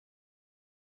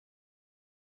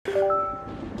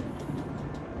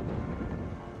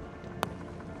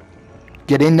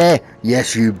Get in there.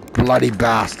 Yes, you bloody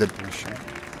bastard.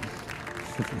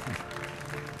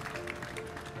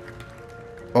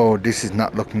 Oh, this is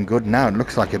not looking good now. It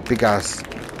looks like a big ass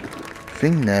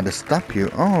thing there to stop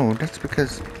you. Oh, that's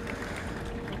because...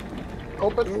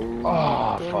 Open.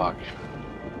 Oh, fuck.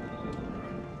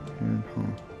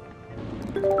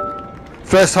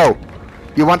 First hole.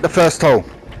 You want the first hole.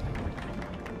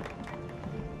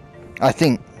 I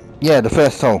think. Yeah, the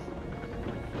first hole.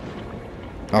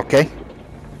 Okay.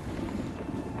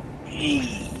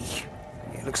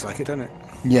 It looks like it, doesn't it?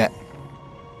 Yeah.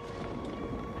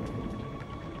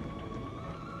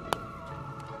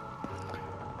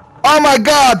 Oh my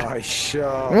god! Nice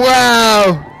shot.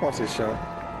 Wow! What's his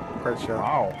shot? Great shot.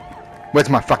 Wow. Where's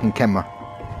my fucking camera?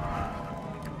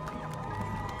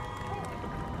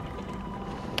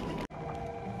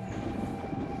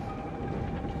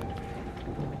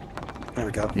 There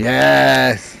we go.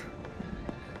 Yes!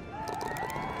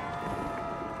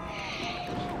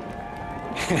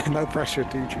 No pressure,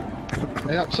 dude.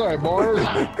 Yep, sorry, boys.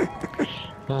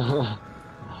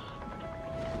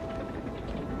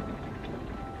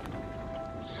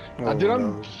 Dude,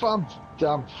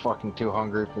 I'm fucking too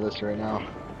hungry for this right now.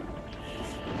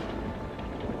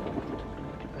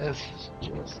 This is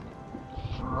just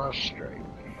frustrating.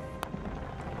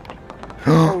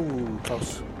 Oh,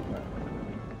 close.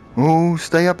 Oh,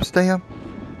 stay up, stay up.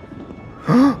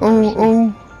 Oh,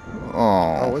 oh.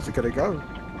 Oh, Oh. where's it gonna go?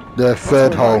 The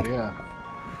third hole. Right. Yeah.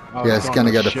 Yeah, it's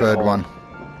gonna get the third one.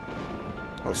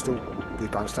 Oh, still, we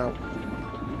bounced out.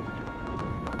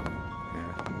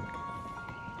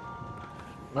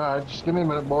 Alright, just give me a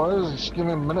minute, boys. Just give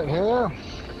me a minute here.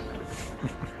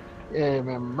 Give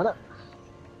me a minute.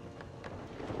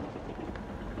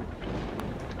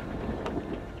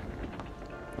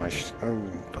 Nice. Oh,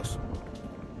 that's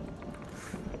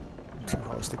 2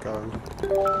 holes to go.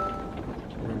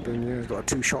 Wambinya's got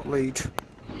a 2-shot lead.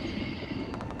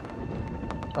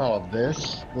 Oh,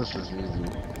 this is easy.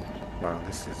 Wow,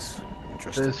 this is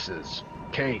interesting. This is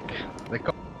cake. They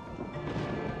call